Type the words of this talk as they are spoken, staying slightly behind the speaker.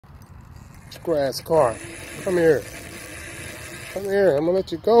Grass carp. Come here. Come here. I'm gonna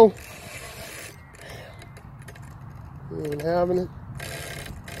let you go. You ain't having it.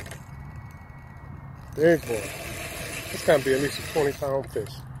 Big boy. This gotta be at least a 20-pound fish.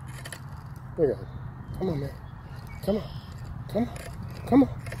 Look at it. Come on, man. Come on. Come on. Come on.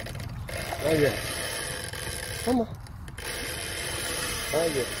 Not yet. Come on.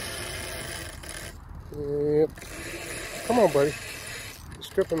 Not yet. Yep. Come on, buddy. You're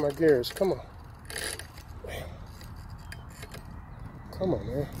stripping my gears. Come on. Come on,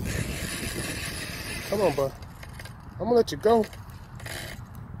 man. Come on, bud. I'm gonna let you go.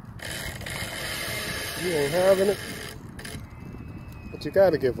 You ain't having it. But you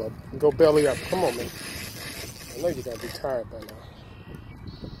gotta give up. Go belly up. Come on, man. I know you gotta be tired by now.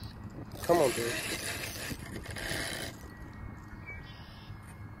 Come on, dude.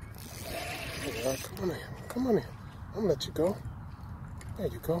 Come on here. Come on here. I'm gonna let you go. There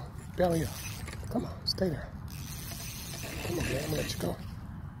you go. Belly up. Come on. Stay there. Come on, man. I'm gonna let you go.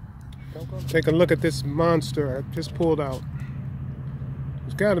 Take a look at this monster I just pulled out.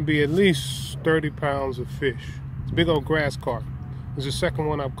 It's got to be at least 30 pounds of fish. It's a big old grass carp. It's the second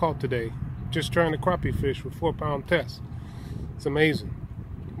one I've caught today. Just trying to crappie fish with 4-pound test. It's amazing.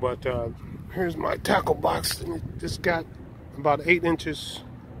 But here's my tackle box. And it just got about 8 inches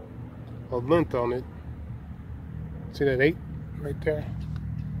of length on it. See that 8 right there?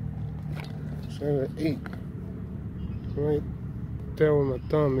 See that 8 right there where my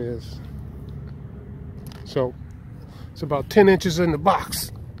thumb is. So it's about 10 inches in the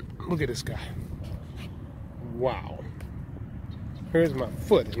box. Look at this guy. Wow. Here's my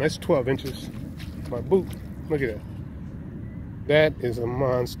foot, and that's 12 inches. My boot. Look at that. That is a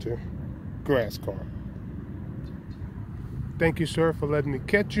monster grass carp. Thank you, sir, for letting me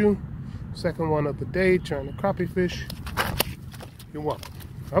catch you. Second one of the day, trying to crappie fish. You're welcome.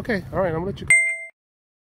 Okay, all right, I'm gonna let you go.